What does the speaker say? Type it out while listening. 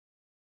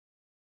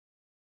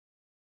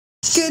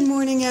Good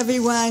morning,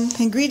 everyone,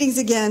 and greetings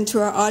again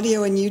to our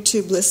audio and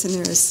YouTube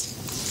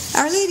listeners.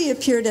 Our Lady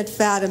appeared at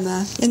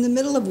Fatima in the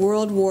middle of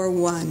World War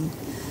I.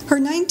 Her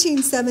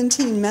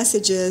 1917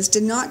 messages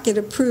did not get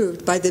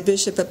approved by the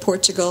Bishop of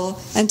Portugal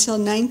until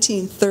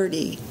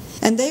 1930,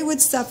 and they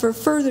would suffer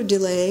further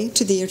delay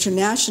to the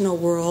international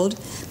world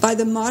by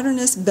the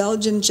modernist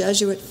Belgian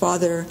Jesuit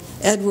father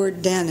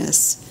Edward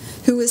Danis,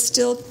 who is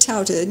still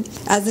touted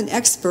as an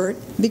expert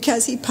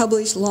because he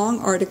published long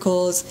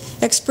articles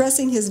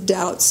expressing his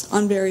doubts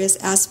on various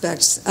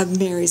aspects of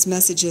Mary's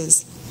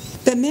messages.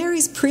 But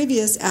Mary's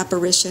previous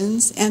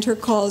apparitions and her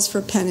calls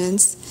for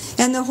penance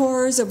and the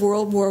horrors of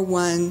World War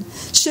I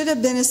should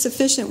have been a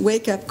sufficient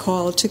wake-up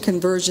call to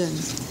conversion.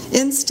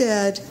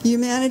 Instead,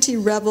 humanity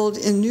reveled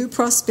in new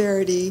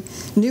prosperity,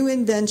 new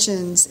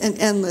inventions, and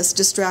endless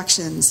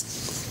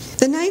distractions.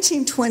 The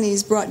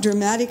 1920s brought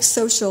dramatic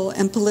social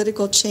and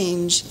political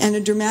change and a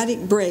dramatic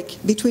break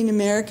between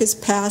America's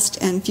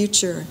past and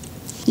future.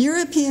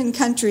 European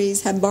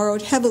countries had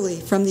borrowed heavily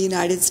from the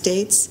United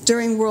States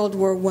during World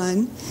War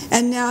I,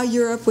 and now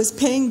Europe was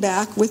paying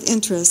back with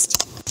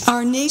interest.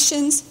 Our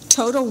nation's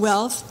total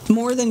wealth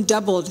more than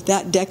doubled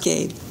that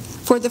decade.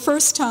 For the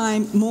first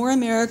time, more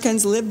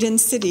Americans lived in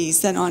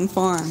cities than on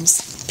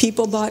farms.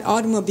 People bought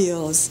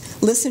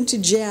automobiles, listened to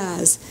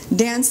jazz,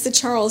 danced the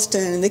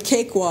Charleston and the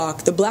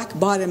cakewalk, the black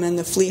bottom and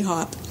the flea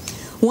hop.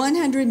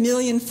 100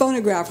 million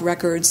phonograph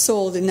records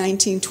sold in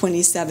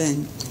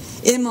 1927.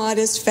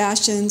 Immodest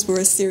fashions were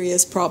a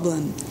serious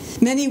problem.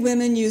 Many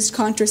women used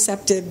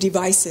contraceptive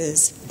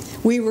devices.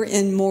 We were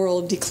in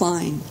moral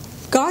decline.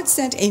 God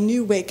sent a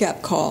new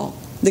wake-up call,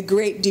 the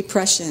Great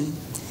Depression.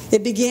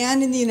 It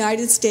began in the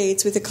United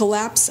States with a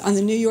collapse on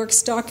the New York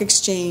Stock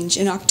Exchange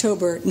in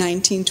October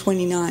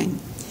 1929.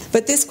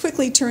 But this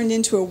quickly turned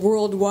into a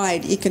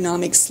worldwide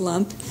economic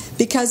slump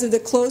because of the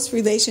close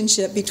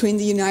relationship between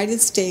the United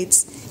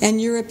States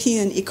and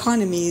European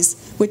economies,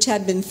 which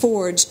had been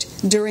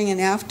forged during and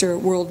after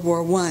World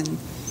War I.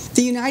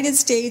 The United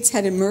States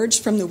had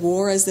emerged from the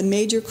war as the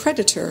major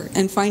creditor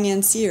and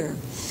financier,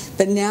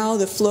 but now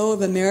the flow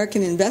of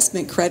American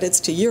investment credits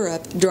to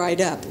Europe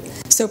dried up,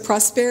 so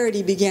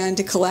prosperity began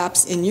to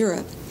collapse in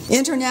Europe.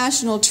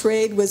 International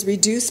trade was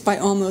reduced by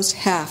almost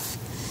half.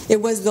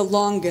 It was the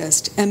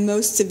longest and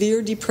most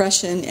severe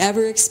depression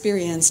ever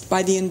experienced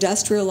by the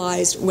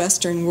industrialized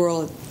Western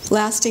world,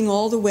 lasting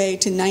all the way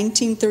to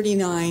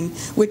 1939,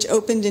 which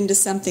opened into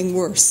something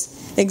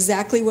worse,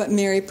 exactly what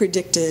Mary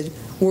predicted,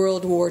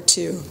 World War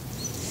II.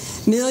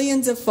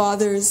 Millions of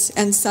fathers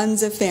and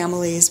sons of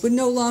families would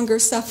no longer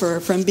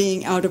suffer from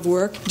being out of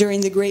work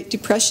during the Great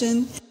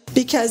Depression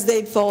because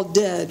they'd fall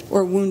dead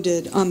or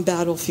wounded on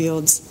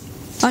battlefields.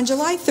 On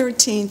July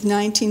 13,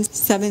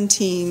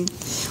 1917,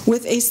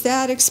 with a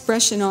sad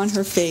expression on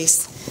her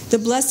face, the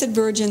Blessed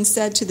Virgin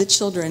said to the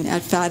children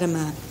at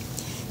Fatima,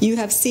 "You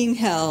have seen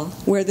hell,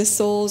 where the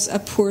souls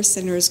of poor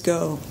sinners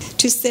go.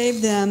 To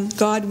save them,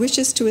 God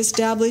wishes to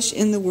establish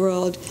in the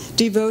world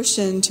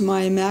devotion to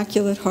my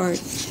Immaculate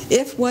Heart.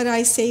 If what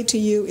I say to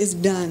you is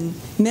done,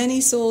 many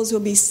souls will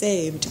be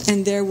saved,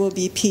 and there will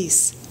be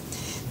peace.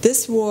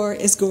 This war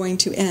is going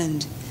to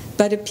end.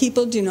 But if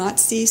people do not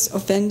cease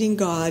offending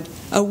God,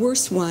 a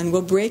worse one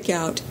will break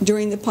out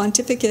during the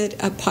pontificate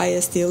of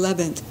Pius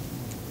XI.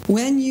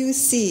 When you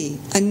see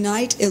a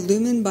night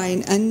illumined by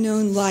an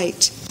unknown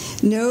light,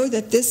 know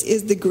that this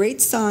is the great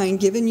sign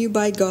given you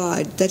by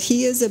God that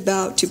He is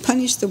about to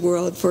punish the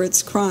world for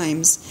its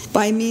crimes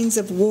by means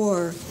of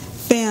war,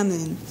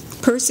 famine,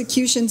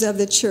 persecutions of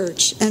the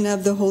Church and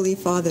of the Holy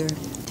Father.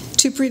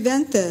 To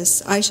prevent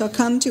this, I shall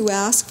come to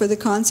ask for the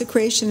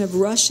consecration of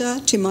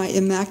Russia to my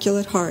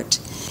Immaculate Heart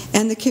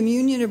and the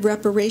communion of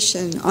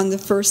reparation on the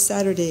first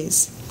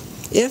Saturdays.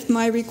 If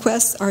my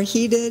requests are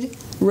heeded,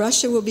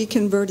 Russia will be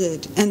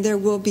converted and there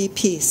will be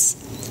peace.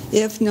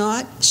 If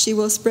not, she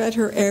will spread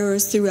her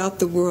errors throughout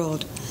the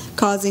world,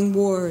 causing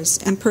wars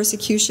and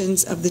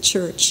persecutions of the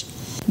Church.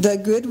 The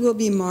good will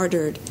be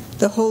martyred.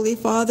 The Holy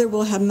Father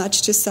will have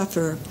much to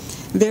suffer.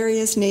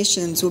 Various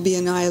nations will be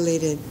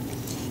annihilated.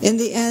 In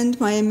the end,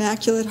 my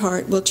Immaculate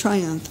Heart will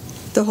triumph.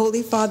 The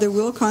Holy Father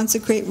will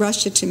consecrate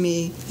Russia to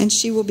me, and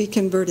she will be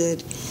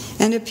converted,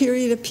 and a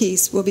period of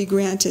peace will be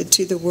granted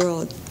to the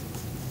world."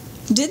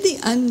 Did the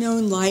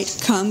unknown light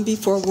come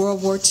before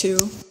World War II?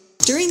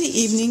 During the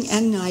evening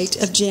and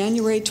night of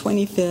January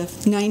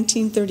 25,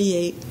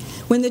 1938,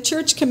 when the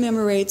Church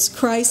commemorates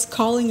Christ's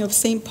calling of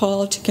St.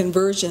 Paul to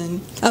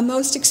conversion, a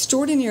most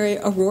extraordinary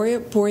Aurora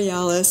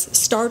Borealis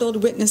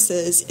startled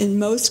witnesses in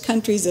most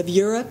countries of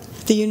Europe,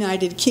 the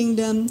United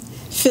Kingdom,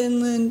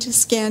 Finland,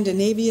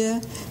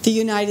 Scandinavia, the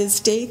United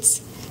States,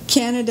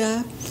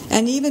 Canada,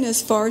 and even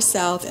as far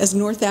south as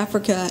North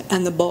Africa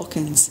and the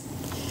Balkans.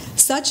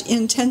 Such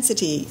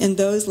intensity in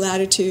those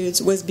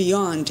latitudes was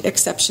beyond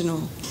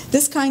exceptional.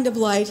 This kind of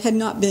light had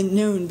not been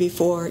known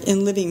before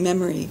in living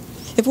memory.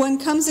 If one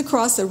comes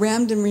across a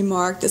random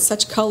remark that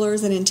such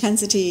colors and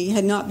intensity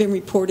had not been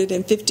reported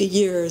in 50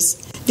 years,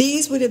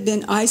 these would have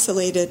been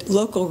isolated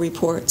local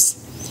reports.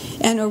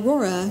 An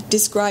aurora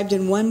described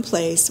in one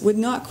place would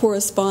not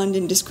correspond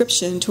in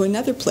description to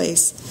another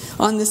place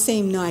on the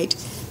same night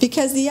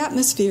because the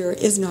atmosphere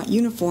is not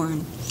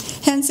uniform.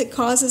 Hence, it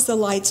causes the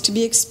lights to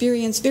be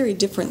experienced very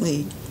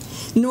differently.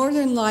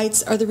 Northern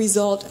lights are the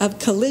result of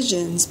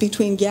collisions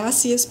between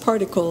gaseous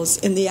particles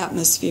in the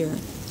atmosphere.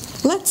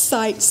 Let's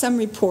cite some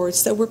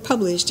reports that were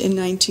published in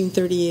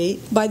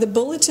 1938 by the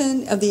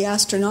Bulletin of the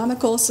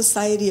Astronomical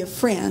Society of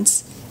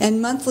France and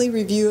Monthly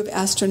Review of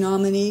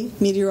Astronomy,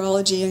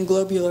 Meteorology, and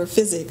Globular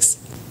Physics.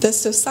 The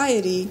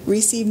Society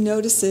received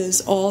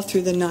notices all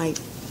through the night.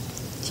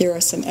 Here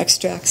are some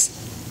extracts.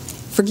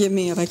 Forgive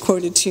me if I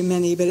quoted too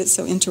many, but it's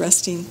so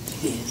interesting.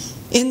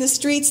 In the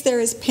streets there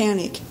is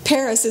panic.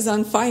 Paris is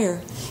on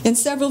fire. In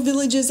several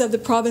villages of the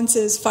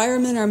provinces,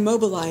 firemen are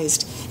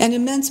mobilized. An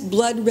immense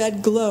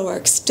blood-red glow are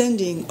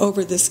extending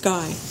over the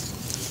sky.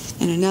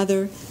 And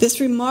another, this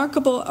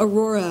remarkable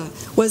aurora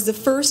was the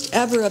first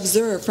ever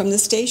observed from the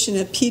station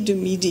of Pied du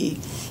Midi.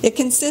 It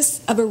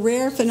consists of a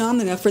rare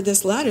phenomena for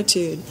this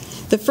latitude.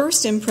 The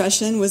first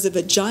impression was of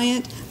a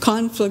giant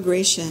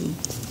conflagration.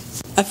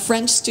 A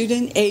French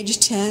student,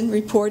 aged 10,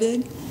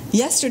 reported,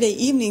 "Yesterday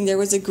evening there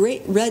was a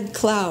great red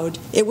cloud.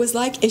 It was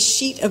like a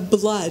sheet of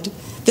blood.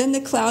 Then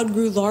the cloud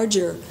grew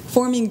larger,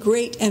 forming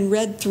great and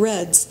red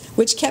threads,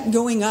 which kept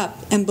going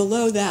up, and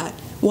below that,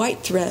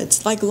 white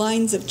threads, like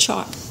lines of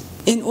chalk."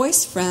 In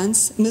Oise,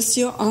 France,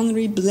 Monsieur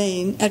Henri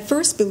Blaine at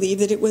first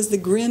believed that it was the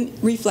grim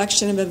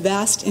reflection of a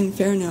vast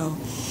inferno.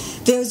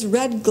 Those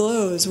red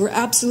glows were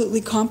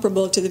absolutely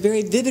comparable to the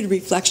very vivid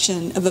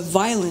reflection of a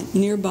violent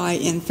nearby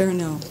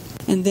inferno.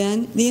 And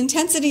then, the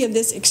intensity of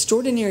this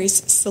extraordinary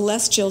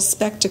celestial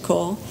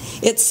spectacle,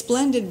 its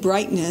splendid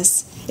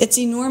brightness, its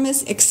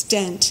enormous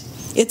extent,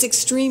 its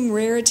extreme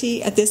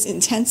rarity at this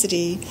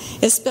intensity,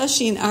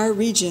 especially in our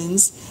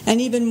regions, and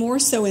even more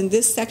so in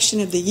this section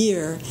of the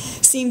year,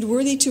 seemed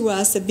worthy to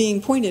us of being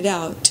pointed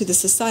out to the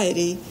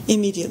Society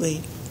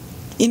immediately.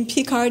 In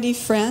Picardy,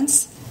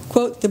 France,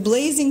 quote, "The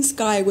blazing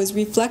sky was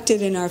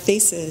reflected in our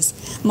faces.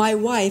 My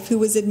wife, who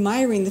was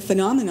admiring the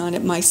phenomenon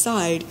at my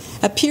side,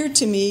 appeared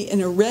to me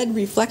in a red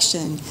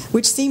reflection,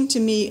 which seemed to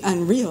me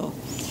unreal.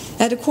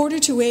 At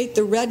 7:45,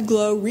 the red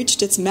glow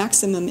reached its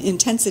maximum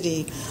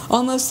intensity.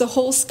 Almost the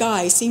whole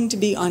sky seemed to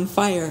be on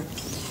fire.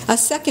 A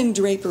second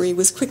drapery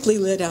was quickly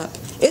lit up.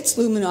 Its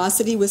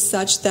luminosity was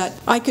such that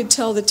I could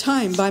tell the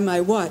time by my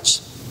watch.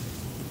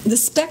 The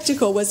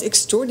spectacle was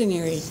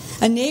extraordinary.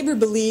 A neighbor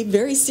believed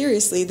very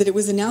seriously that it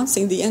was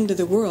announcing the end of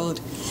the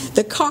world.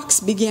 The cocks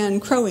began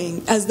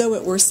crowing as though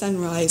it were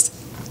sunrise."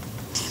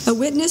 A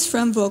witness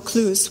from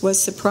Vaucluse was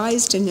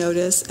surprised to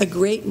notice a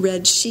great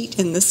red sheet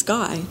in the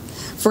sky.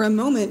 For a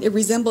moment it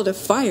resembled a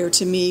fire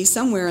to me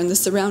somewhere in the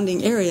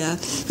surrounding area,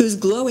 whose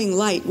glowing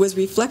light was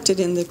reflected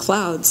in the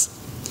clouds.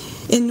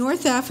 In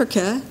North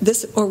Africa,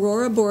 this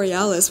Aurora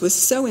Borealis was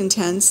so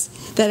intense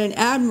that an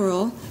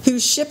admiral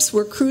whose ships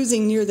were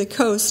cruising near the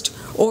coast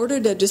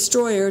ordered a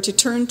destroyer to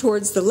turn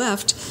towards the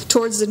left,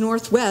 towards the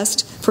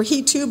northwest, for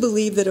he too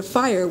believed that a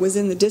fire was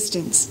in the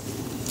distance.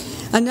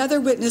 Another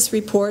witness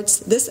reports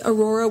this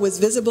aurora was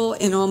visible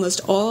in almost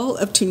all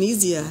of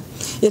Tunisia.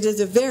 It is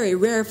a very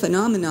rare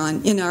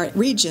phenomenon in our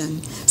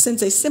region,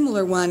 since a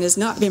similar one has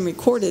not been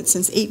recorded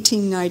since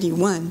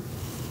 1891.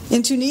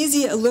 In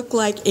Tunisia, it looked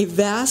like a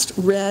vast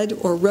red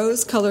or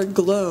rose-colored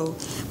glow,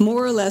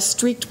 more or less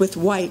streaked with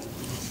white.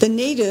 The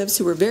natives,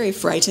 who were very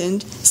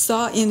frightened,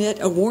 saw in it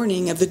a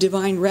warning of the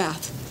divine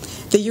wrath.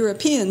 The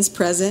Europeans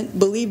present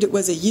believed it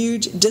was a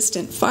huge,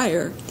 distant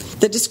fire.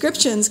 The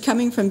descriptions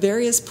coming from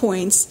various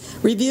points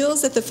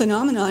reveals that the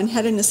phenomenon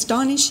had an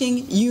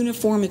astonishing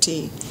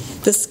uniformity.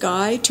 The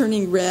sky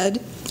turning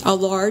red, a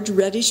large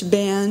reddish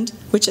band,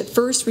 which at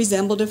first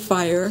resembled a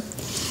fire,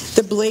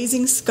 the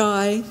blazing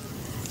sky,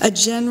 a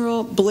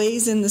general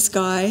blaze in the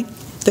sky,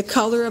 the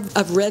color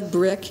of red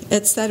brick,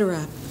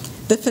 etc.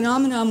 The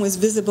phenomenon was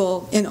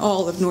visible in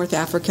all of North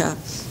Africa.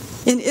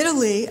 In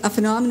Italy, a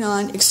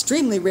phenomenon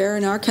extremely rare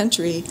in our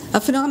country,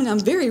 a phenomenon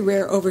very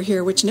rare over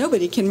here which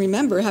nobody can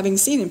remember having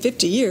seen in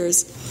 50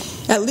 years.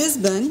 At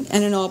Lisbon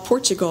and in all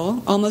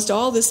Portugal, almost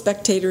all the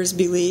spectators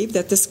believed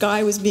that the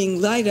sky was being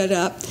lighted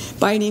up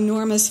by an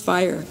enormous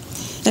fire.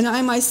 And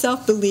I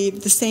myself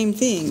believed the same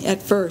thing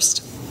at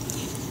first.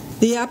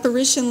 The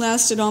apparition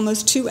lasted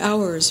almost 2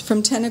 hours,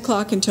 from 10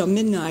 o'clock until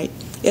midnight.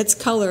 Its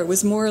color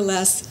was more or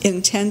less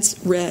intense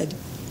red.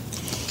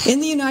 In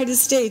the United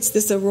States,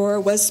 this aurora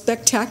was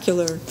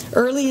spectacular.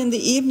 Early in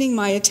the evening,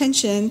 my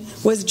attention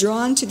was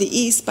drawn to the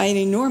east by an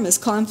enormous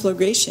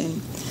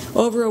conflagration.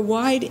 Over a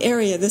wide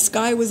area, the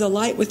sky was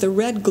alight with a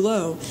red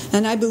glow,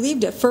 and I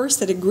believed at first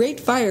that a great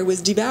fire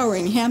was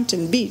devouring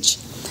Hampton Beach.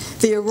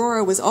 The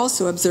aurora was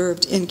also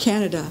observed in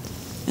Canada.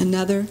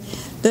 Another,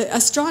 The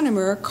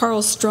astronomer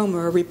Carl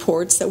Stromer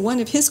reports that one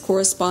of his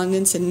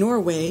correspondents in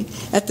Norway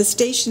at the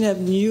station of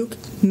Nuuk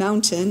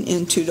Mountain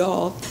in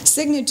Tudal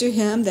signaled to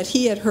him that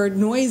he had heard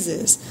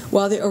noises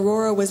while the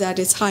aurora was at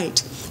its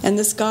height, and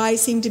the sky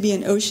seemed to be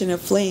an ocean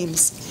of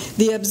flames.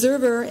 The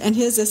observer and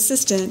his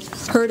assistant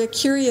heard a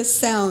curious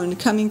sound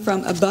coming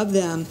from above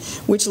them,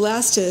 which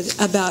lasted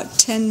about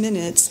 10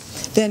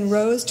 minutes, then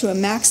rose to a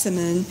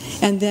maximum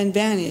and then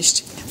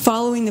vanished,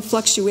 following the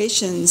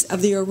fluctuations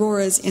of the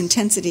aurora's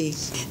intensity.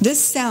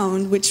 This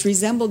sound, which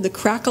resembled the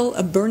crackle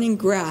of burning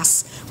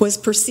grass, was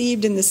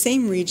perceived in the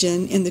same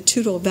region in the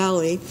Tudal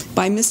Valley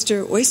by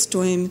Mr.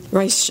 Oystein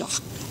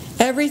Reischach.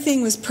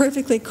 Everything was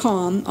perfectly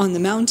calm on the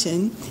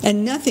mountain,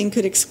 and nothing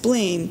could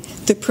explain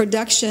the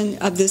production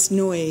of this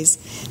noise,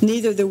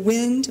 neither the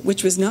wind,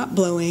 which was not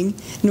blowing,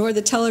 nor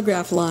the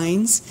telegraph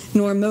lines,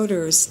 nor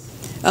motors.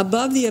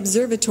 Above the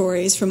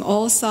observatories from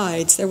all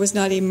sides, there was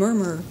not a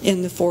murmur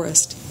in the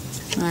forest.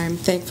 I'm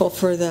thankful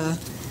for the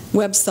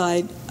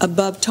website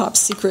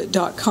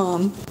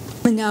abovetopsecret.com.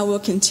 And now we'll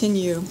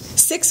continue.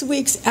 6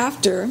 weeks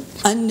after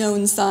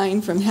Unknown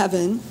Sign from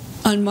Heaven,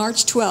 on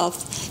March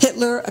 12th,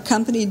 Hitler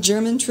accompanied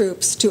German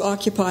troops to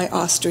occupy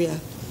Austria.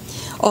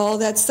 All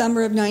that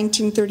summer of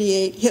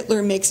 1938,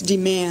 Hitler makes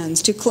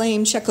demands to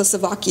claim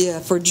Czechoslovakia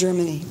for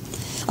Germany.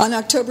 On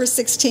October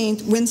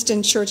 16th,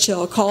 Winston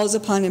Churchill calls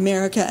upon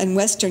America and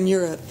Western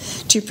Europe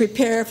to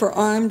prepare for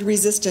armed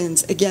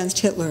resistance against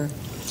Hitler.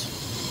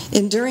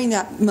 And during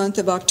that month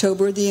of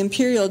October, the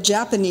Imperial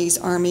Japanese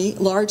Army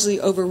largely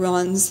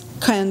overruns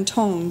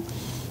Canton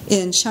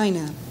in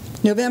China.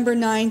 November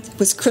 9th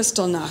was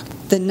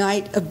Kristallnacht, the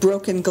night of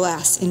broken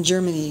glass in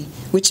Germany,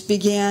 which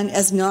began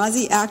as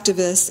Nazi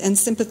activists and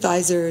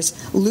sympathizers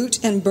loot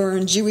and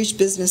burn Jewish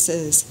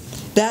businesses.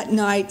 That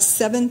night,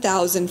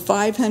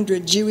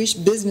 7,500 Jewish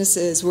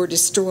businesses were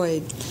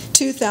destroyed,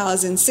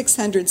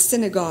 2,600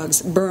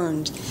 synagogues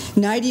burned,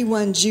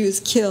 91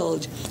 Jews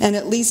killed, and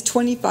at least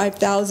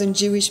 25,000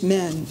 Jewish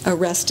men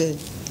arrested.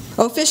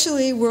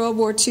 Officially, World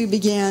War II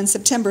began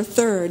September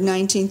 3,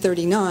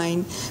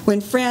 1939, when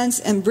France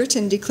and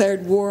Britain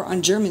declared war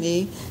on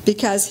Germany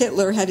because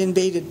Hitler had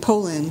invaded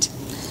Poland.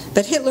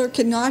 But Hitler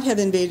could not have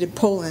invaded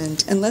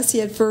Poland unless he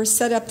had first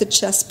set up the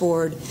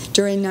chessboard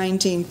during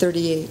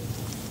 1938.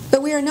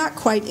 But we are not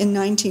quite in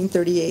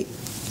 1938.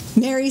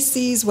 Mary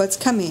sees what's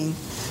coming,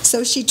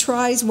 so she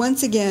tries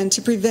once again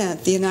to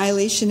prevent the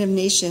annihilation of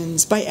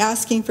nations by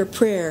asking for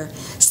prayer,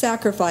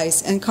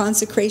 sacrifice, and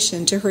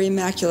consecration to her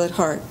Immaculate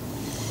Heart.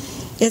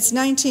 It's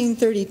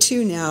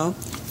 1932 now,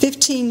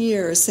 15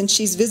 years since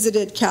she's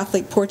visited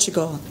Catholic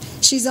Portugal.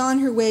 She's on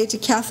her way to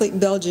Catholic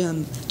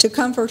Belgium to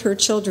comfort her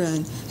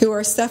children who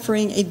are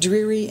suffering a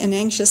dreary and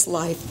anxious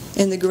life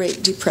in the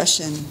Great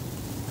Depression.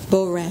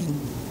 Beauraing.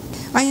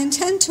 I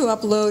intend to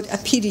upload a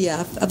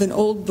PDF of an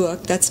old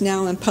book that's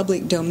now in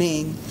public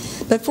domain,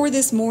 but for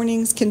this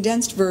morning's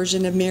condensed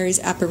version of Mary's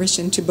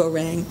apparition to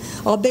Beauraing,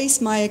 I'll base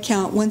my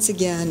account once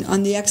again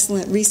on the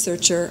excellent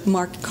researcher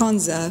Mark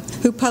Konza,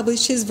 who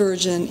published his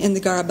version in the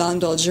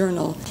Garabandal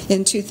Journal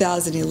in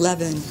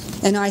 2011,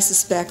 and I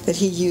suspect that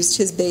he used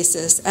his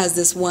basis as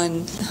this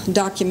one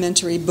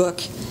documentary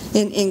book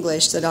in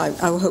English that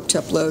I will hope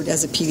to upload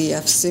as a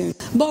PDF soon.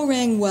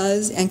 Beauraing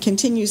was and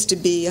continues to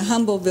be a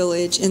humble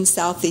village in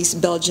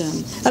southeast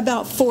Belgium,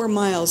 about 4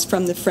 miles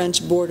from the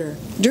French border.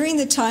 During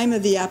the time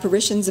of the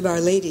apparitions of Our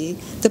Lady,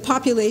 the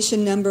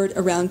population numbered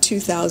around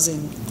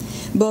 2,000.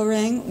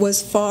 Beauraing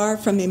was far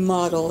from a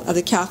model of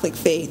the Catholic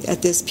faith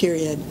at this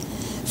period.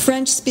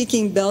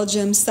 French-speaking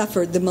Belgium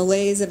suffered the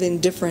malaise of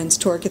indifference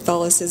toward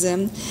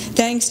Catholicism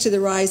thanks to the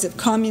rise of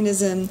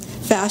Communism,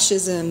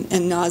 Fascism,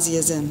 and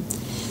Nazism.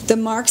 The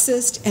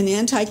Marxist and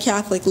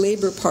anti-Catholic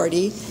Labour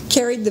Party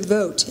carried the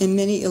vote in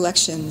many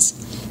elections.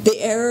 The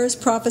errors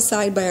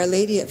prophesied by Our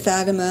Lady at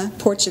Fatima,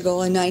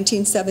 Portugal, in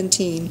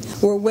 1917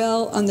 were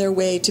well on their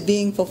way to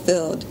being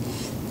fulfilled.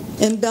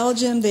 In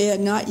Belgium, they had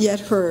not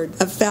yet heard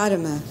of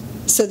Fatima,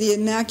 so the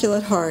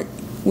Immaculate Heart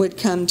would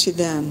come to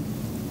them.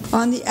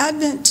 On the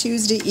Advent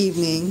Tuesday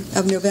evening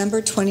of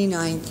November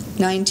 29,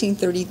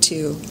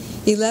 1932,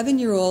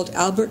 11-year-old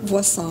Albert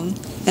Voisin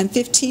and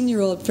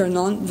 15-year-old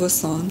Fernande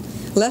Voisin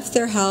left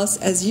their house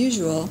as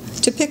usual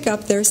to pick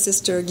up their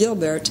sister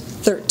Gilberte,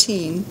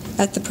 13,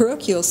 at the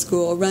parochial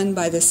school run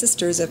by the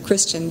Sisters of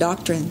Christian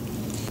Doctrine.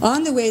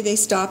 On the way, they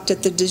stopped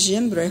at the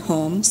Degeimbre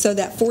home so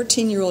that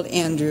 14-year-old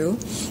Andrew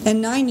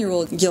and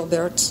 9-year-old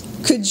Gilberte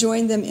could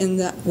join them in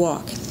that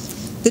walk.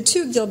 The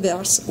two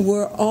Gilbertes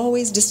were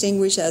always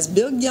distinguished as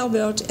Big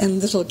Gilberte and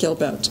Little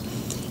Gilberte.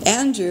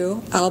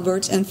 Andrew,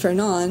 Albert, and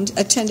Fernande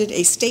attended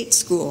a state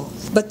school,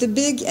 but the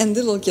Big and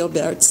Little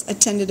Gilbertes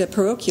attended a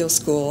parochial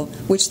school,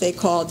 which they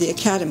called the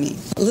Academy.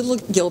 Little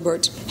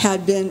Gilberte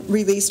had been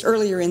released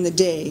earlier in the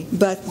day,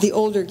 but the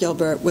older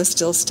Gilberte was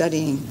still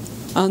studying.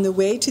 On the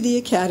way to the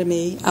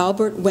Academy,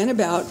 Albert went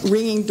about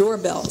ringing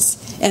doorbells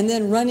and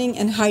then running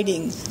and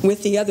hiding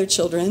with the other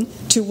children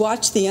to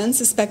watch the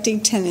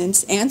unsuspecting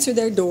tenants answer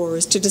their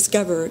doors to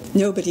discover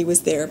nobody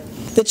was there.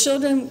 The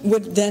children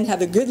would then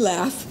have a good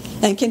laugh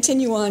and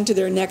continue on to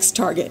their next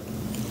target.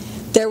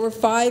 There were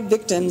 5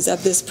 victims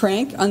of this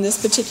prank on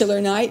this particular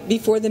night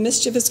before the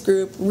mischievous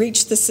group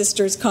reached the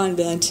sisters'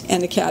 convent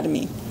and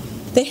academy.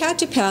 They had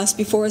to pass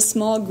before a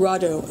small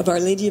grotto of Our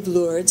Lady of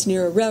Lourdes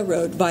near a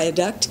railroad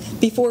viaduct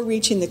before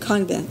reaching the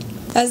convent.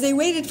 As they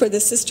waited for the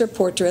sister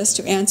portress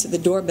to answer the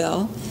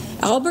doorbell,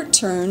 Albert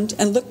turned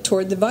and looked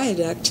toward the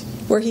viaduct,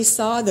 where he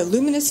saw the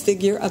luminous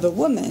figure of a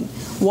woman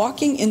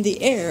walking in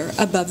the air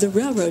above the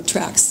railroad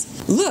tracks.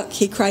 "Look,"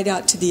 he cried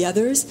out to the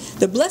others,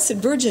 "the Blessed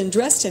Virgin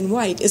dressed in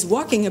white is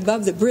walking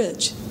above the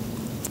bridge."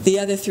 The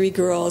other 3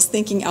 girls,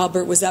 thinking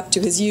Albert was up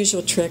to his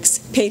usual tricks,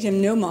 paid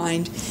him no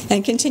mind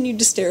and continued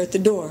to stare at the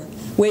door,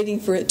 waiting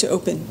for it to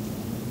open.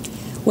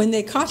 When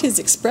they caught his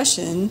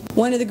expression,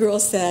 one of the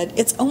girls said,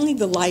 "It's only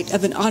the light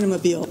of an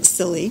automobile,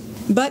 silly."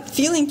 But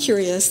feeling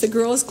curious, the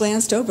girls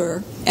glanced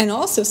over and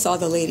also saw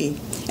the lady,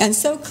 and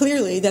so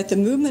clearly that the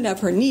movement of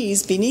her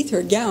knees beneath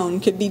her gown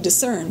could be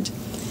discerned.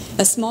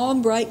 A small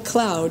bright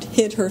cloud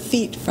hid her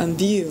feet from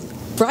view.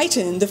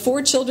 Frightened, the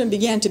 4 children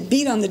began to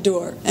beat on the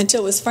door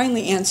until it was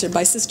finally answered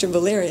by Sister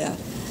Valeria,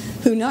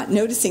 who, not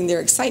noticing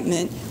their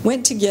excitement,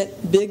 went to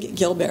get big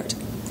Gilberte.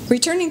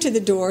 Returning to the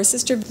door,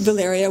 Sister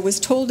Valeria was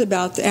told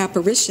about the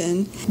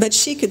apparition, but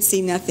she could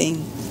see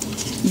nothing.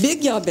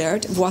 Big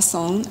Albert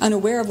Voisin,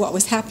 unaware of what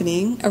was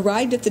happening,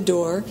 arrived at the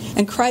door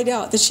and cried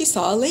out that she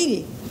saw a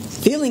lady.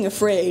 Feeling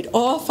afraid,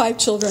 all 5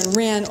 children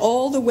ran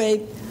all the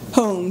way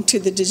home to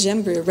the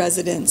Degeimbre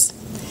residence.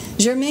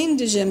 Germaine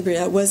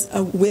Degeimbre was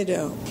a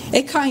widow,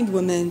 a kind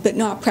woman, but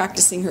not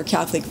practicing her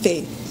Catholic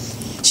faith.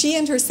 She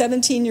and her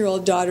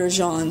 17-year-old daughter,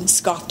 Jean,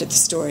 scoffed at the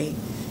story.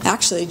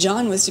 Actually,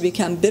 John was to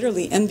become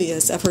bitterly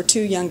envious of her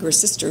 2 younger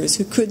sisters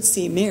who could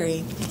see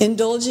Mary,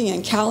 indulging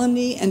in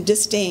calumny and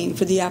disdain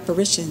for the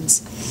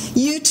apparitions.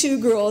 "You 2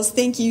 girls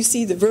think you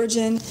see the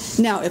Virgin.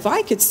 Now, if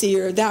I could see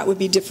her, that would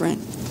be different.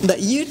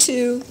 But you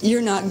 2,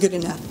 you're not good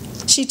enough."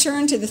 She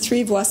turned to the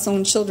 3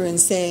 Voisin children,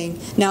 saying,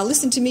 "Now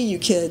listen to me, you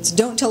kids.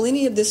 Don't tell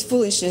any of this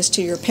foolishness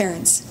to your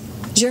parents."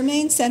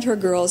 Germaine sent her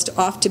girls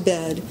off to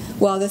bed,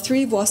 while the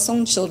 3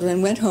 Voisin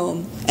children went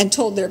home and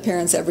told their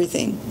parents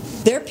everything.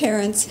 Their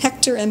parents,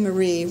 Hector and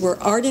Marie,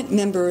 were ardent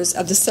members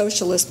of the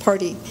Socialist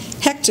Party.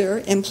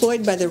 Hector,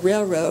 employed by the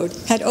railroad,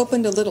 had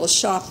opened a little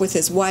shop with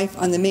his wife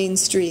on the main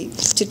street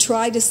to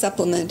try to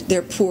supplement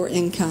their poor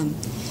income.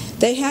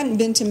 They hadn't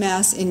been to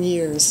Mass in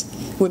years.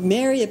 Would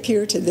Mary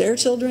appear to their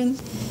children?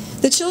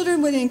 The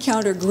children would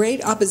encounter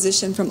great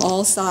opposition from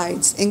all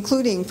sides,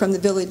 including from the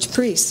village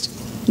priest.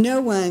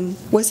 No one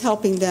was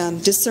helping them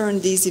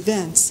discern these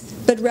events,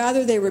 but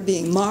rather they were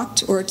being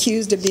mocked or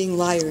accused of being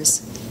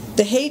liars.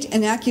 The hate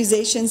and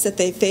accusations that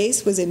they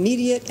faced was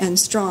immediate and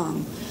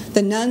strong.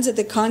 The nuns at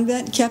the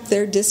convent kept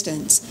their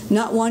distance,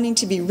 not wanting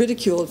to be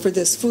ridiculed for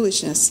this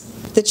foolishness.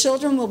 The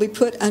children will be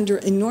put under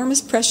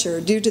enormous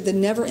pressure due to the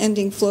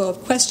never-ending flow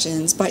of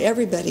questions by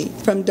everybody,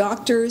 from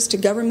doctors to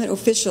government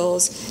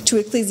officials to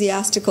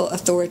ecclesiastical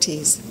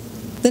authorities.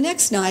 The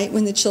next night,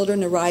 when the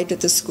children arrived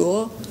at the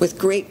school with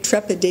great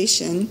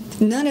trepidation,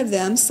 none of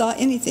them saw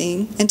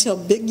anything until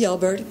Big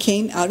Gilbert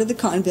came out of the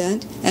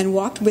convent and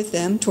walked with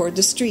them toward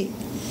the street.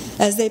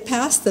 As they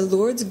passed the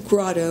Lourdes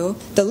grotto,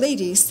 the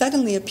lady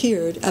suddenly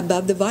appeared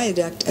above the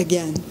viaduct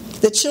again.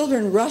 The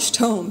children rushed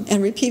home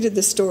and repeated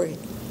the story.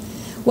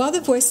 While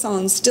the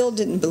Voisins still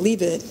didn't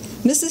believe it,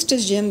 Mrs.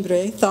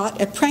 Degeimbre thought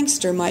a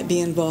prankster might be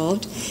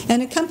involved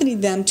and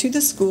accompanied them to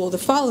the school the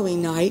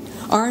following night,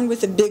 armed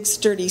with a big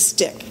sturdy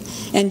stick,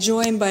 and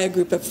joined by a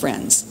group of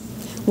friends.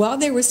 While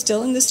they were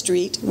still in the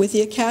street, with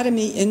the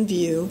academy in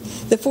view,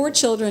 the 4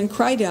 children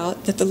cried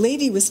out that the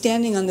lady was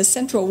standing on the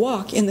central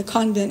walk in the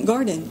convent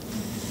garden.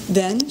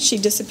 Then she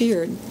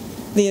disappeared.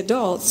 The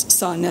adults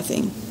saw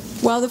nothing.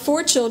 While the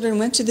 4 children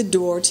went to the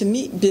door to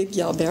meet Big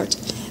Gilbert,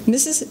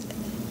 Mrs.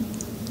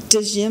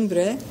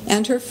 Degeimbre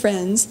and her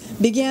friends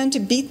began to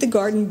beat the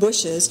garden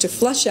bushes to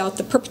flush out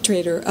the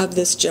perpetrator of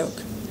this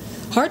joke.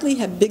 Hardly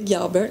had Big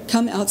Gilbert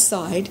come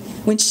outside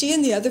when she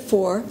and the other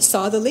 4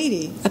 saw the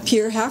lady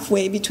appear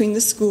halfway between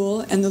the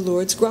school and the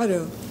Lourdes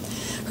grotto.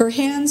 Her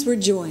hands were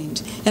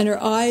joined, and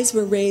her eyes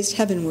were raised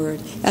heavenward,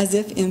 as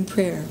if in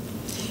prayer.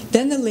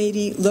 Then the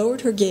lady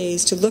lowered her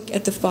gaze to look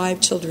at the 5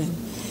 children,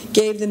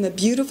 gave them a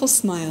beautiful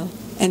smile,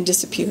 and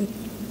disappeared.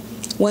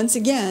 Once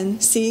again,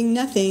 seeing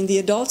nothing, the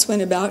adults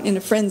went about in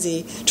a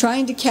frenzy,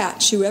 trying to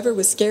catch whoever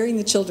was scaring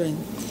the children.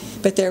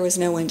 But there was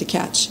no one to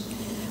catch.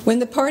 When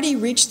the party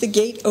reached the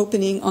gate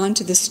opening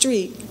onto the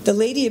street, the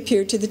lady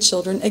appeared to the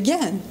children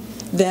again,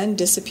 then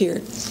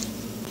disappeared.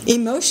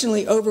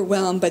 Emotionally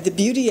overwhelmed by the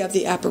beauty of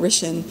the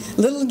apparition,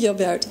 little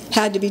Gilberte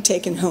had to be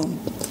taken home.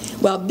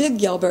 While Big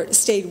Gilbert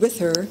stayed with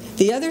her,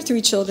 the other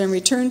 3 children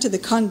returned to the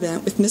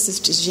convent with Mrs.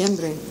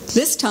 Degeimbre.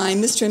 This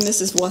time, Mr. and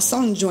Mrs.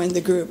 Voisin joined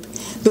the group,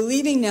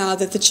 believing now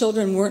that the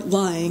children weren't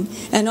lying,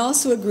 and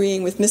also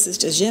agreeing with Mrs.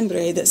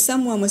 Degeimbre that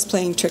someone was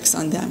playing tricks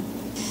on them.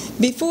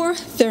 Before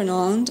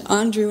Fernande,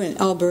 Andrew, and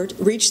Albert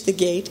reached the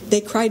gate, they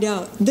cried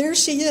out, "There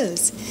she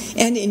is!"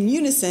 and in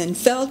unison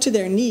fell to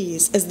their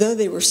knees as though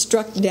they were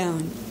struck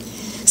down.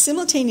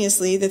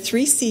 Simultaneously, the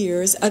three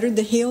seers uttered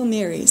the Hail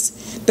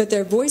Marys, but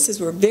their voices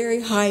were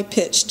very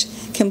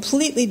high-pitched,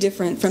 completely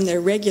different from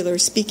their regular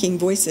speaking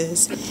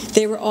voices.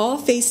 They were all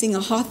facing a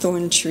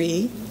hawthorn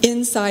tree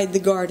inside the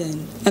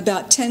garden,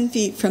 about 10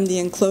 feet from the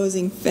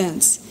enclosing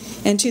fence,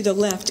 and to the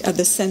left of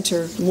the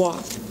center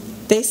walk.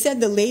 They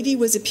said the lady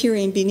was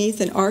appearing beneath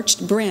an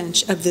arched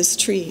branch of this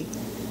tree.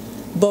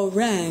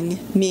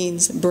 Beauraing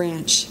means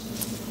branch.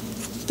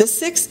 The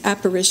sixth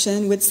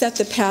apparition would set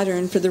the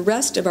pattern for the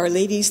rest of Our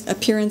Lady's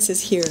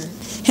appearances here.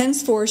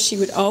 Henceforth, she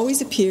would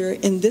always appear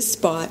in this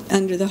spot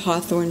under the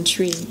hawthorn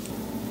tree.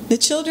 The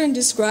children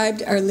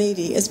described Our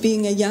Lady as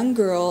being a young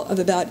girl of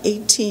about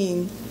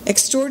 18,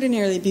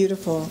 extraordinarily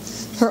beautiful.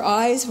 Her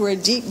eyes were a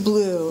deep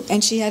blue,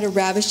 and she had a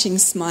ravishing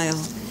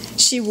smile.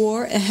 She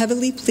wore a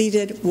heavily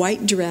pleated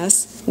white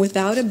dress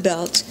without a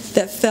belt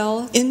that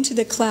fell into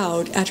the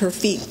cloud at her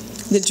feet.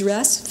 The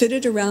dress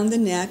fitted around the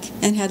neck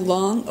and had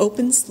long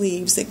open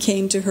sleeves that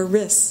came to her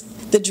wrists.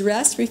 The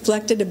dress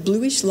reflected a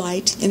bluish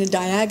light in a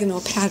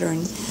diagonal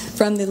pattern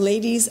from the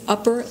lady's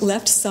upper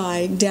left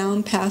side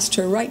down past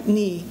her right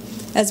knee,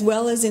 as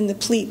well as in the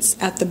pleats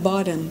at the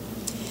bottom.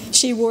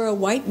 She wore a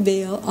white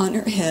veil on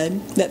her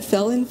head that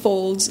fell in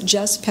folds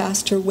just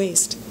past her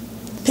waist.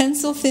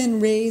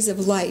 Pencil-thin rays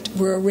of light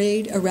were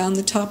arrayed around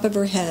the top of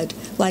her head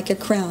like a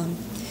crown.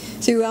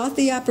 Throughout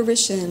the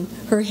apparition,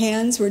 her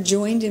hands were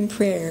joined in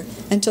prayer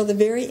until the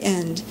very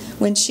end,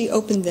 when she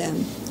opened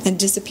them and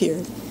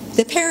disappeared.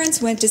 The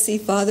parents went to see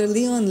Father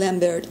Leon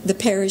Lambert, the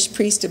parish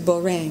priest of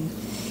Beauraing.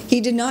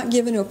 He did not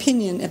give an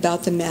opinion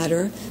about the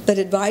matter, but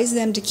advised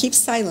them to keep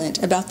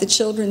silent about the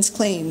children's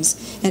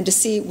claims and to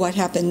see what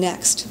happened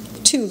next.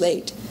 Too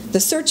late. The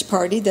search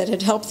party that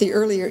had helped the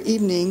earlier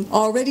evening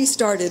already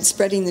started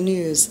spreading the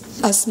news.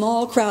 A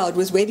small crowd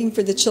was waiting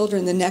for the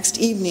children the next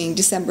evening,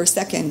 December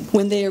 2nd,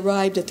 when they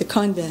arrived at the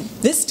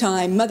convent. This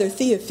time, Mother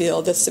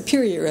Théophile, the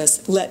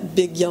superioress, let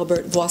big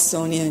Albert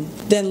Voisin in,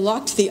 then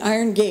locked the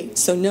iron gate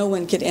so no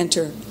one could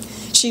enter.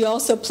 She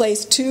also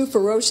placed 2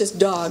 ferocious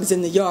dogs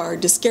in the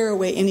yard to scare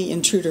away any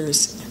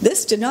intruders.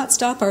 This did not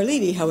stop Our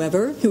Lady,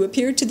 however, who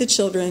appeared to the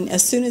children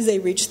as soon as they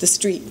reached the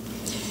street.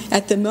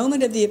 At the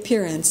moment of the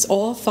appearance,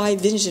 all 5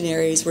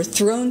 visionaries were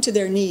thrown to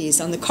their knees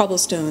on the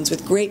cobblestones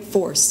with great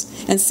force,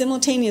 and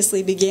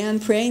simultaneously began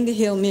praying the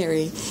Hail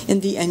Mary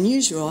in the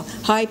unusual,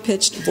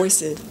 high-pitched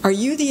voices. "Are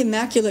you the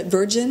Immaculate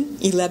Virgin?"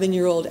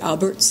 11-year-old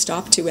Albert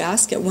stopped to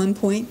ask at one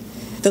point.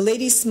 The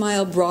lady's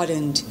smile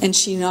broadened, and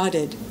she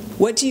nodded.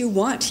 "What do you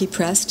want?" he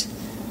pressed.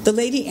 The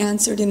lady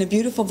answered in a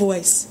beautiful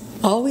voice,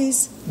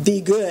 "Always be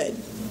good."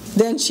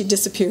 Then she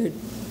disappeared.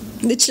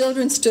 The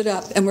children stood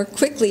up and were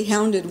quickly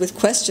hounded with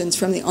questions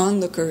from the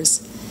onlookers.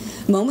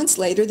 Moments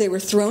later, they were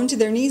thrown to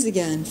their knees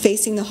again,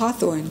 facing the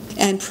hawthorn,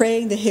 and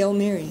praying the Hail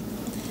Mary.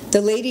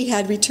 The lady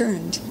had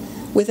returned.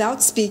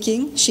 Without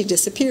speaking, she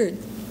disappeared.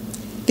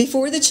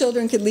 Before the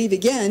children could leave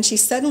again, she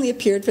suddenly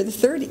appeared for the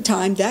 3rd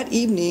time that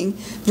evening,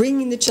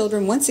 bringing the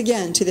children once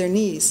again to their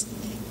knees.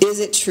 "Is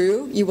it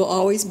true you will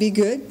always be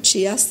good?"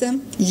 she asked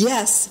them.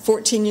 "Yes,"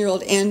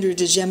 14-year-old Andrew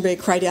Degeimbre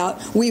cried out,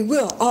 "we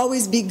will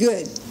always be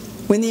good."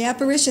 When the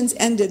apparitions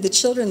ended, the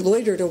children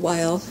loitered a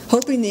while,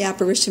 hoping the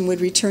apparition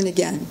would return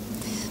again.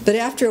 But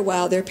after a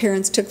while, their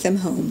parents took them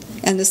home,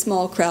 and the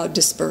small crowd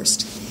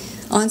dispersed.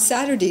 On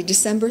Saturday,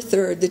 December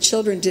 3rd, the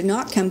children did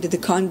not come to the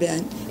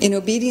convent in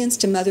obedience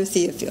to Mother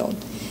Théophile,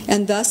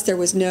 and thus there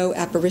was no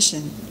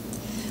apparition.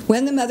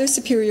 When the Mother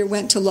Superior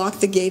went to lock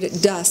the gate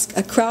at dusk,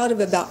 a crowd of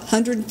about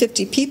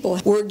 150 people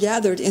were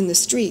gathered in the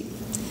street.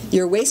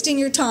 "You're wasting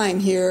your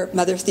time here,"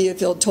 Mother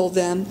Théophile told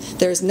them.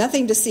 "There's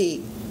nothing to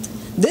see."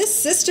 "This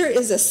sister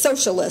is a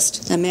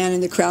socialist," a man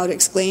in the crowd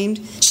exclaimed.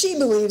 "She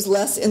believes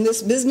less in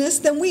this business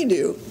than we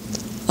do."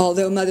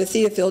 Although Mother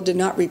Théophile did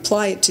not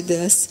reply to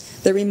this,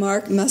 the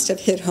remark must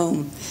have hit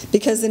home,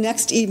 because the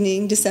next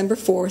evening, December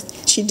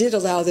 4th, she did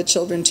allow the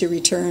children to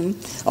return,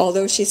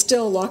 although she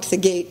still locked the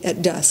gate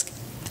at dusk.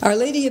 Our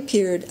Lady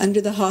appeared under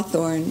the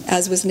hawthorn,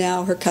 as was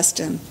now her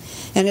custom,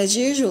 and as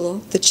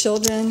usual, the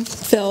children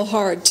fell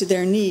hard to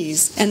their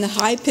knees, and the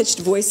high-pitched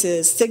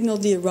voices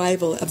signaled the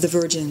arrival of the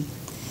Virgin.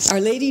 Our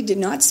Lady did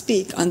not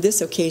speak on this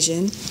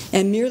occasion,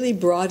 and merely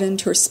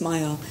broadened her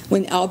smile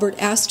when Albert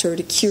asked her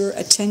to cure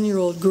a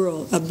 10-year-old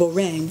girl of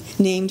Beauraing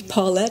named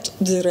Paulette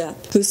de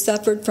Rep, who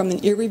suffered from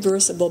an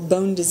irreversible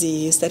bone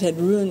disease that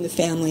had ruined the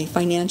family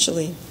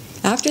financially.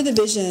 After the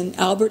vision,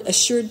 Albert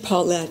assured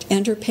Paulette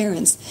and her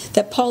parents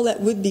that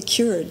Paulette would be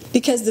cured,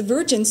 because the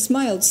Virgin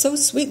smiled so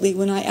sweetly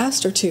when I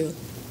asked her to.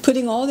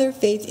 Putting all their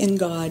faith in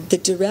God, the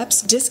de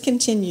Reps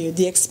discontinued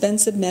the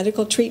expensive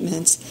medical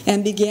treatments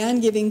and began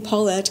giving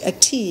Paulette a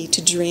tea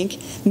to drink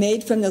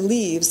made from the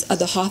leaves of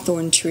the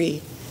hawthorn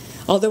tree.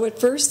 Although at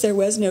first there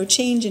was no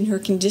change in her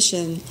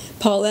condition,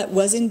 Paulette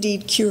was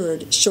indeed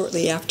cured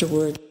shortly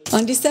afterward.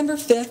 On December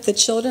 5th, the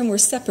children were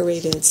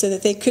separated so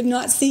that they could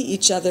not see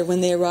each other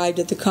when they arrived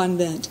at the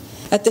convent.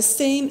 At the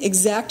same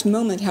exact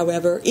moment,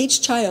 however,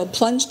 each child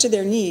plunged to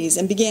their knees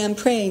and began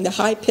praying the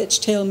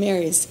high-pitched Hail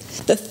Marys.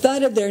 The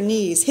thud of their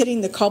knees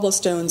hitting the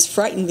cobblestones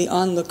frightened the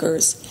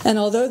onlookers, and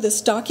although the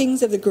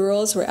stockings of the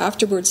girls were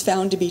afterwards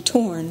found to be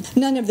torn,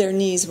 none of their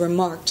knees were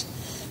marked.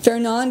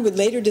 Fernande would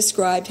later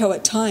describe how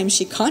at times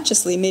she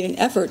consciously made an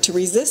effort to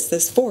resist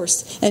this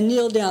force and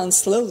kneel down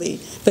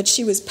slowly, but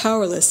she was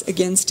powerless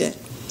against it.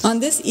 On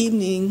this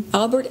evening,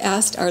 Albert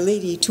asked Our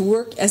Lady to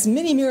work as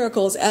many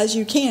miracles as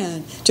you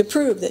can to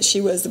prove that she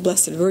was the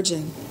Blessed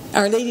Virgin.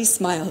 Our Lady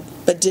smiled,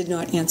 but did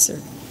not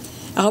answer.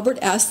 Albert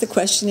asked the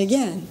question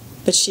again,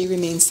 but she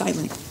remained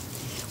silent.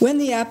 When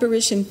the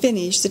apparition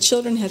finished, the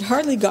children had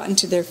hardly gotten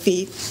to their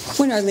feet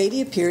when Our Lady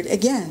appeared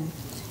again.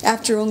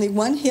 After only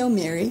one Hail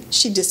Mary,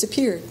 she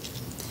disappeared.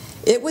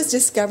 It was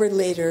discovered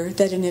later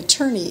that an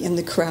attorney in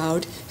the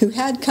crowd, who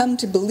had come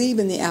to believe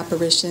in the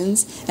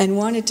apparitions and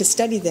wanted to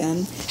study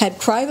them,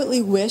 had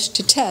privately wished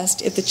to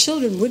test if the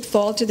children would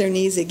fall to their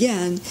knees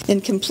again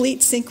in complete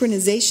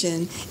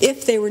synchronization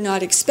if they were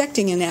not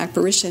expecting an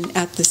apparition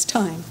at this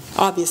time.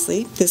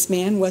 Obviously, this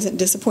man wasn't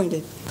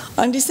disappointed.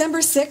 On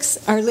December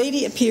 6, Our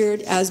Lady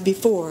appeared as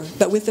before,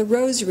 but with a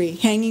rosary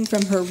hanging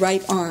from her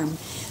right arm.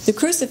 The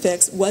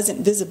crucifix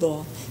wasn't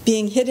visible,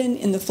 being hidden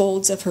in the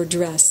folds of her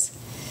dress.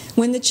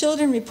 When the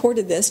children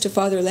reported this to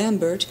Father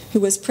Lambert, who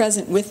was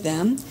present with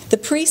them, the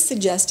priest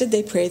suggested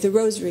they pray the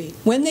rosary.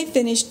 When they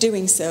finished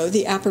doing so,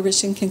 the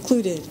apparition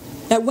concluded.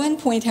 At one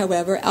point,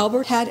 however,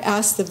 Albert had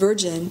asked the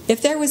Virgin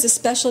if there was a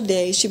special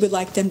day she would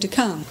like them to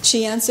come.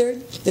 She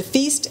answered, the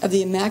Feast of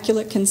the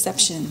Immaculate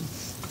Conception.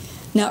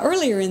 Now,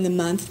 earlier in the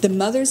month, the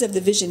mothers of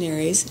the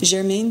visionaries,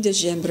 Germaine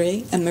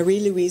Degeimbre and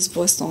Marie-Louise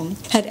Voisin,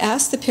 had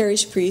asked the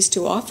parish priest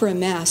to offer a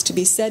Mass to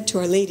be said to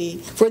Our Lady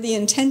for the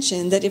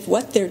intention that if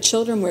what their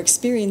children were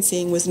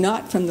experiencing was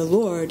not from the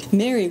Lord,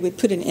 Mary would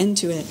put an end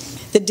to it.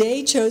 The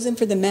day chosen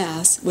for the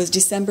Mass was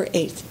December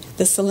 8th,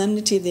 the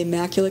Solemnity of the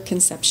Immaculate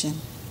Conception.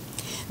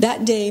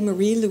 That day,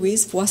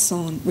 Marie-Louise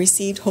Voisin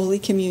received Holy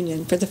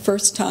Communion for the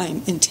first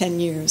time in 10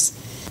 years.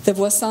 The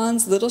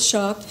Voisins' little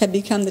shop had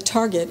become the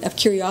target of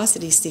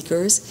curiosity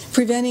seekers,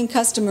 preventing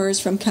customers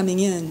from coming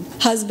in.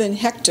 Husband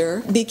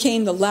Hector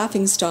became the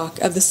laughingstock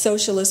of the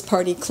Socialist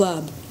Party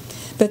Club.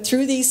 But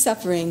through these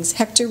sufferings,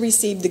 Hector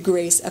received the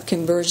grace of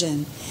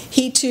conversion.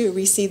 He too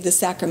received the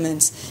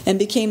sacraments and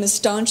became a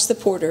staunch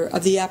supporter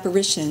of the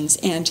apparitions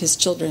and his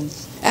children.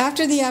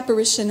 After the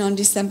apparition on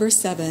December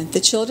 7th, the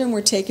children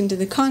were taken to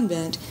the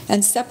convent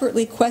and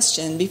separately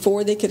questioned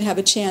before they could have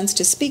a chance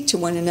to speak to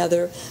one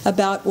another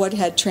about what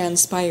had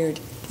transpired.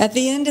 At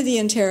the end of the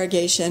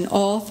interrogation,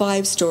 all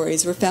 5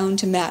 stories were found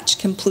to match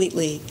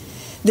completely.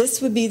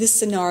 This would be the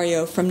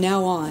scenario from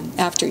now on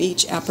after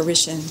each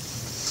apparition.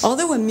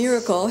 Although a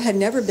miracle had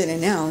never been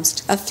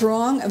announced, a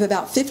throng of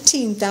about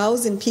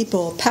 15,000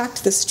 people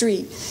packed the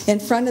street in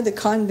front of the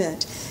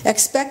convent,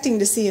 expecting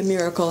to see a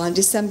miracle on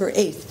December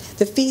 8th,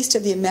 the Feast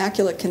of the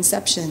Immaculate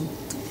Conception.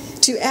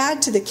 To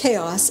add to the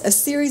chaos, a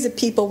series of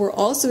people were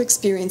also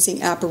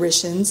experiencing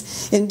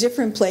apparitions in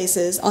different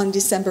places on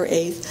December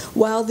 8th,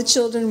 while the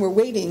children were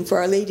waiting for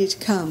Our Lady to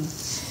come.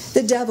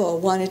 The devil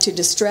wanted to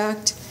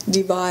distract,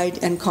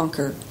 divide, and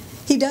conquer.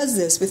 He does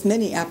this with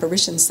many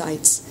apparition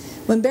sites.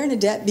 When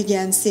Bernadette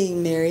began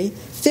seeing Mary,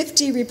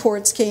 50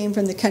 reports came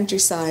from the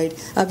countryside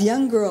of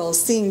young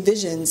girls seeing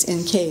visions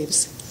in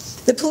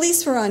caves. The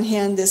police were on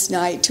hand this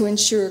night to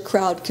ensure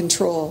crowd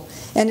control,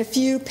 and a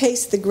few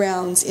paced the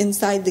grounds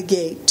inside the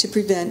gate to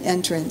prevent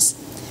entrance.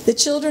 The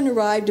children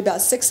arrived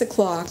about 6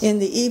 o'clock in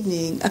the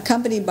evening,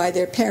 accompanied by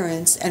their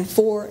parents and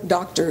 4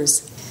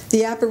 doctors.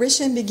 The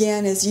apparition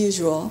began as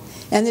usual,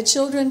 and the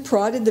children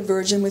prodded the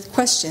Virgin with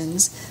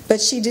questions,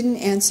 but she didn't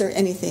answer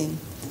anything.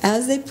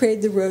 As they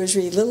prayed the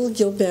rosary, little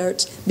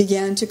Gilberte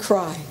began to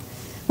cry.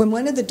 When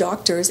one of the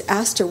doctors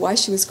asked her why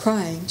she was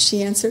crying,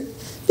 she answered,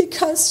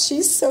 "Because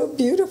she's so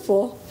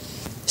beautiful."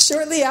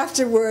 Shortly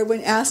afterward,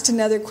 when asked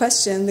another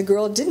question, the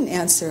girl didn't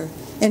answer.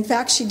 In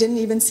fact, she didn't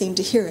even seem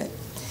to hear it.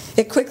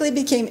 It quickly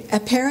became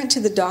apparent to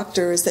the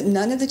doctors that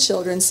none of the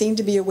children seemed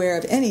to be aware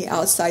of any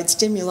outside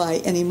stimuli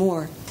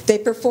anymore. They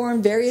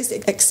performed various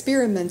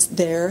experiments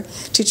there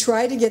to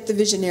try to get the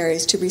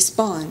visionaries to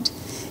respond.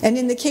 And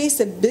in the case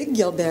of Big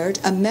Gilberte,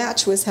 a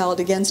match was held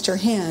against her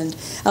hand,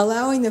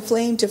 allowing the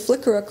flame to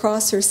flicker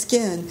across her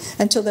skin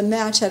until the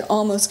match had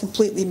almost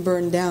completely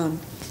burned down.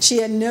 She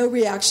had no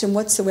reaction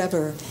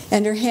whatsoever,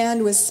 and her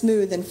hand was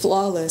smooth and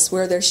flawless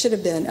where there should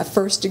have been a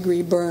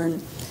first-degree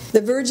burn.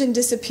 The Virgin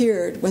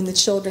disappeared when the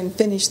children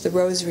finished the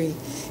rosary,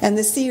 and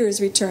the seers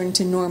returned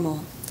to normal.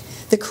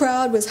 The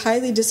crowd was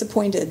highly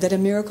disappointed that a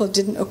miracle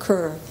didn't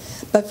occur,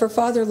 but for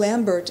Father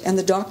Lambert and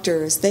the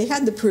doctors, they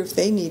had the proof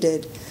they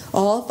needed.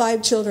 All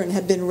 5 children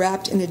had been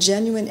wrapped in a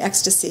genuine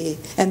ecstasy,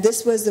 and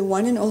this was the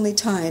one and only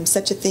time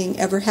such a thing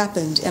ever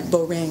happened at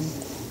Beauraing.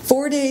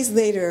 4 days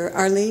later,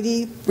 Our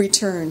Lady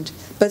returned,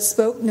 but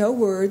spoke no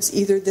words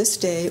either this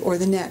day or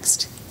the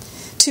next.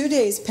 2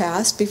 days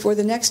passed before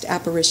the next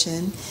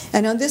apparition,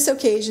 and on this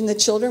occasion the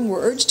children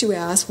were urged to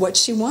ask what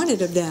she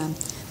wanted of them,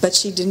 but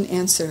she didn't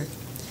answer.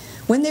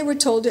 When they were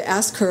told to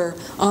ask her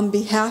on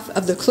behalf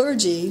of the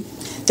clergy,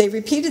 They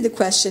repeated the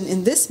question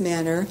in this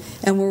manner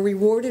and were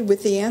rewarded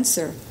with the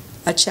answer,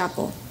 a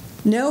chapel.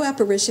 No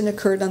apparition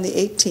occurred on the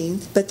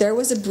 18th, but there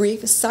was a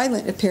brief,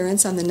 silent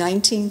appearance on the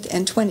 19th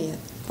and 20th.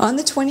 On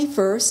the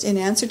 21st, in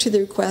answer to the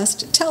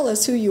request, "Tell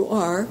us who you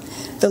are,"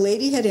 the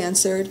lady had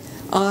answered,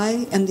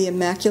 "I am the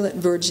Immaculate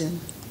Virgin."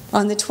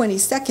 On the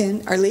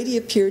 22nd, Our Lady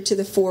appeared to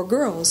the 4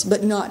 girls,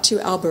 but not to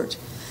Albert.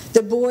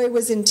 The boy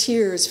was in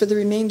tears for the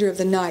remainder of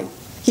the night.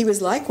 He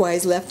was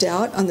likewise left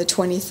out on the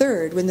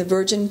 23rd, when the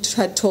Virgin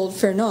had told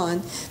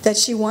Fernande that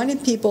she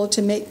wanted people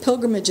to make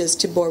pilgrimages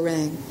to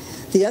Beauraing.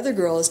 The other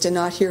girls did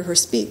not hear her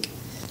speak.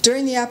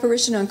 During the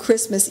apparition on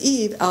Christmas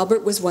Eve,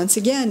 Albert was once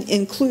again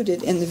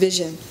included in the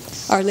vision.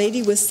 Our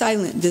Lady was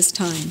silent this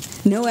time.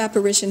 No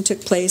apparition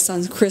took place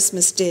on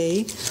Christmas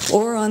Day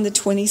or on the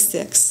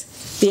 26th.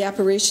 The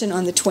apparition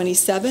on the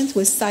 27th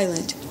was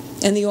silent,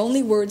 and the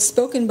only words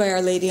spoken by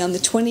Our Lady on the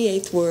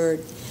 28th were,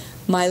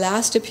 "My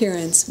last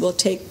appearance will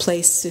take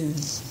place soon."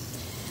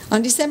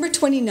 On December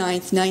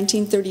 29,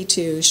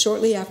 1932,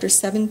 shortly after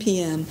 7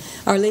 p.m.,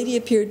 Our Lady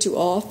appeared to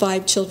all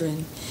 5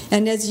 children,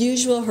 and as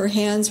usual her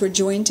hands were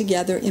joined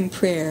together in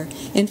prayer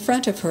in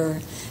front of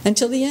her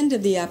until the end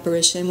of the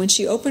apparition, when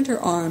she opened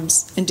her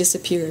arms and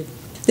disappeared.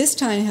 This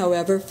time,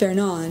 however,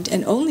 Fernande,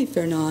 and only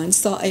Fernande,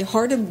 saw a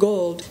heart of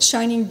gold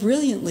shining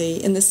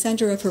brilliantly in the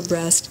center of her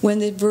breast when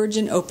the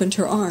Virgin opened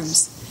her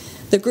arms.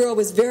 The girl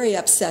was very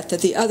upset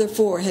that the other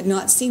 4 had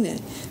not seen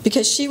it,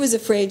 because she was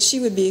afraid she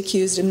would be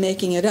accused of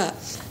making it up.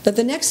 But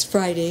the next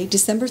Friday,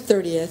 December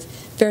 30th,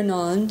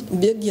 Fernande,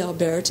 big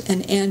Gilberte,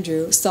 and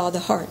Andrew saw the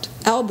heart.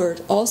 Albert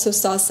also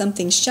saw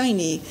something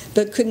shiny,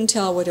 but couldn't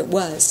tell what it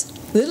was.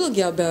 Little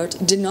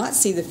Gilberte did not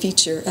see the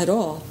feature at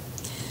all.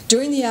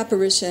 During the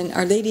apparition,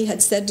 Our Lady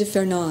had said to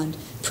Fernande,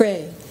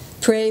 "Pray,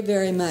 pray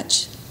very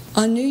much."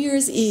 On New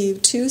Year's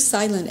Eve, 2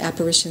 silent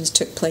apparitions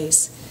took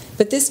place.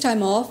 But this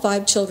time all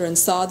 5 children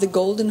saw the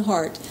golden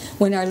heart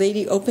when Our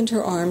Lady opened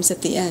her arms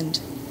at the end.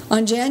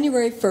 On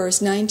January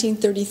 1st,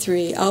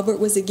 1933, Albert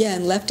was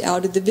again left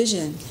out of the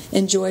vision,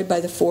 enjoyed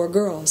by the 4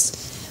 girls.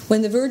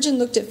 When the Virgin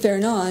looked at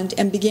Fernande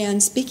and began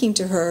speaking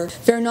to her,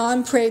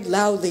 Fernande prayed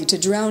loudly to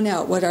drown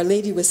out what Our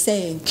Lady was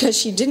saying, because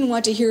she didn't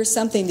want to hear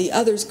something the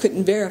others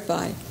couldn't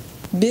verify.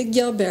 Big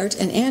Gilberte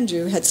and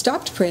Andrew had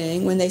stopped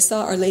praying when they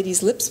saw Our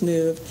Lady's lips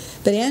move,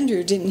 but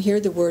Andrew didn't hear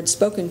the words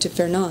spoken to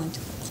Fernande.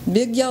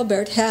 Big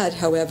Gilberte had,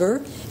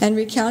 however, and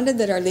recounted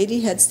that Our Lady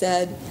had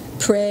said,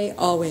 "Pray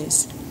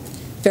always."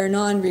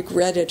 Fernande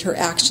regretted her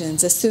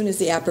actions as soon as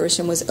the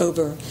apparition was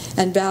over,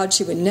 and vowed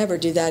she would never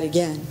do that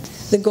again.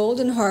 The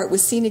golden heart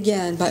was seen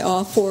again by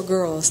all 4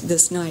 girls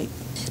this night.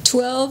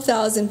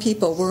 12,000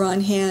 people were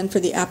on hand for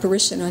the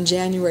apparition on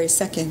January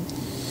 2nd.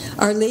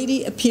 Our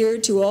Lady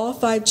appeared to all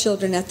 5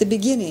 children at the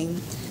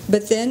beginning,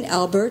 but then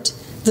Albert,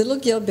 little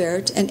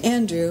Gilberte, and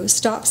Andrew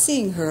stopped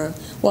seeing her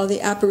while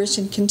the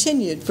apparition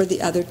continued for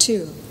the other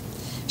 2.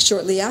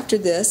 Shortly after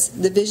this,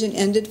 the vision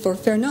ended for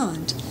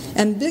Fernande,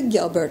 and big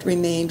Gilberte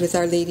remained with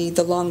Our Lady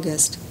the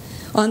longest.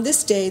 On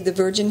this day, the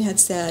Virgin had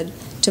said,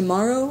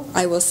 "Tomorrow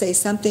I will say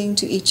something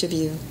to each of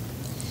you."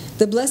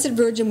 The Blessed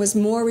Virgin was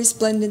more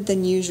resplendent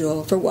than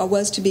usual for what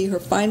was to be her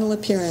final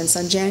appearance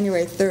on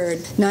January 3rd,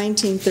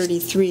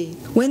 1933.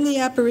 When the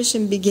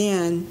apparition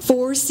began,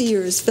 4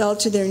 seers fell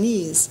to their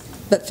knees,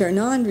 but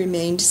Fernande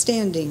remained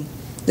standing.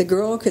 The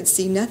girl could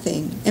see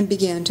nothing and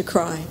began to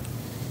cry.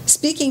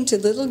 Speaking to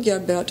little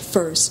Gilberte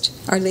first,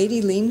 Our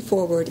Lady leaned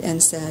forward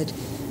and said,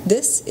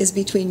 "This is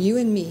between you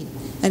and me,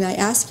 and I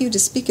ask you to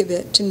speak of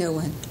it to no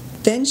one."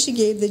 Then she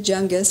gave the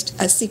youngest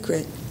a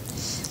secret.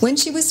 When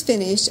she was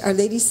finished, Our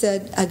Lady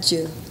said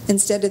adieu,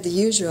 instead of the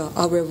usual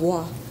au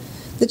revoir.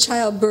 The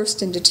child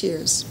burst into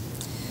tears.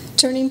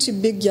 Turning to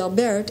big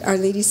Gilberte, Our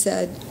Lady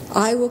said,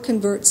 "I will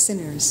convert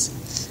sinners."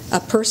 A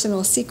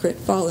personal secret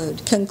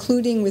followed,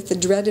 concluding with the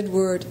dreaded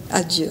word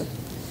adieu.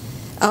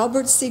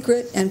 Albert's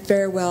secret and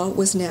farewell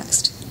was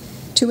next.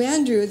 To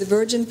Andrew, the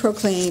Virgin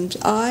proclaimed,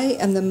 "I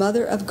am the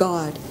Mother of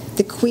God,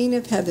 the Queen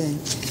of Heaven.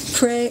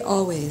 Pray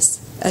always.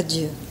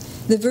 Adieu."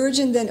 The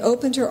Virgin then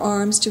opened her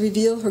arms to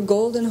reveal her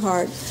golden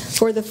heart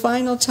for the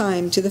final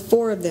time to the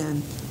 4 of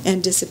them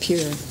and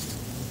disappeared.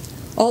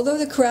 Although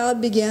the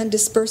crowd began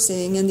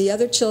dispersing and the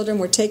other children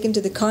were taken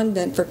to the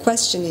convent for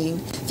questioning,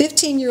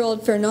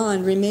 15-year-old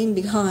Fernande remained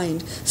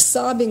behind,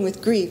 sobbing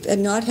with grief at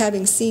not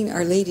having seen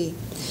Our Lady.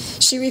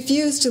 She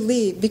refused to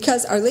leave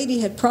because Our Lady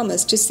had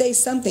promised to say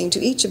something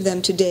to each of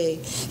them today,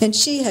 and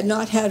she had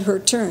not had her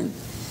turn.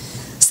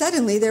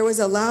 Suddenly there was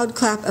a loud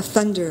clap of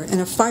thunder,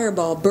 and a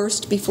fireball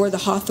burst before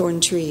the hawthorn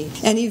tree,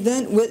 an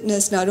event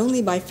witnessed not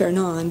only by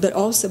Fernande, but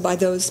also by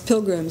those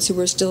pilgrims who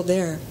were still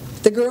there.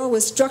 The girl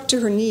was struck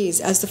to her knees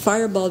as the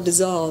fireball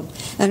dissolved,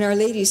 and Our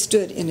Lady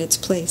stood in its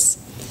place.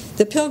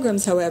 The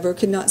pilgrims, however,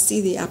 could not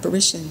see the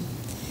apparition.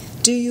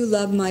 "Do you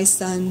love my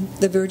son?"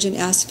 the Virgin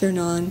asked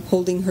Fernande,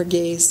 holding her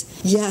gaze.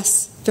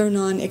 "Yes,"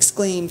 Fernande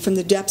exclaimed from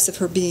the depths of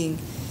her being.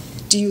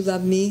 "Do you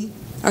love me?"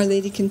 Our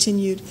Lady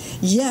continued.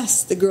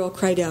 "Yes," the girl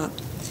cried out.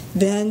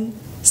 "Then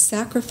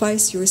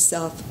sacrifice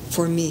yourself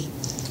for me.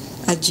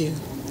 Adieu."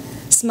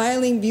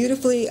 Smiling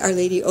beautifully, Our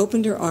Lady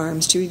opened her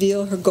arms to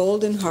reveal her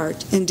golden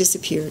heart and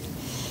disappeared.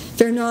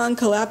 Fernande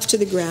collapsed to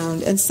the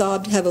ground and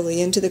sobbed heavily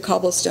into the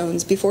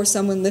cobblestones before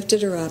someone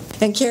lifted her up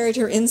and carried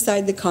her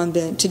inside the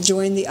convent to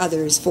join the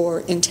others for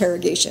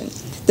interrogation.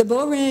 The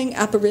Beauraing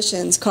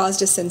apparitions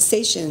caused a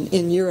sensation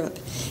in Europe,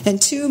 and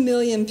 2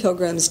 million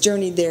pilgrims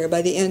journeyed there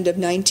by the end of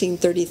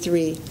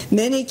 1933.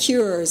 Many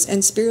cures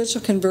and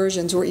spiritual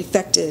conversions were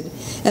effected,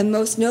 and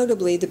most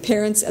notably the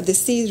parents of the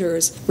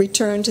Caesars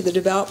returned to the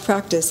devout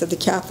practice of the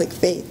Catholic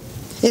faith.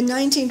 In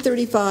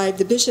 1935,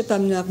 the Bishop of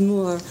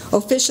Namur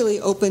officially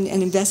opened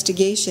an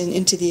investigation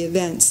into the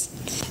events.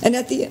 And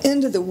at the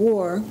end of the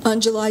war,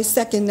 on July 2,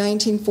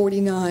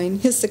 1949,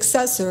 his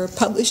successor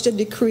published a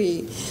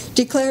decree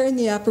declaring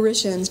the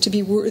apparitions to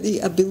be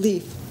worthy of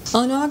belief.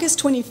 On August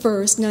 21,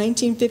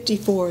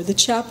 1954, the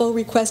chapel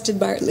requested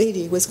by Our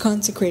Lady was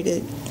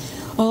consecrated.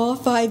 All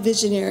 5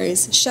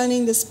 visionaries,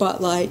 shunning the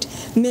spotlight,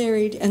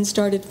 married and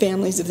started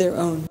families of their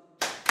own.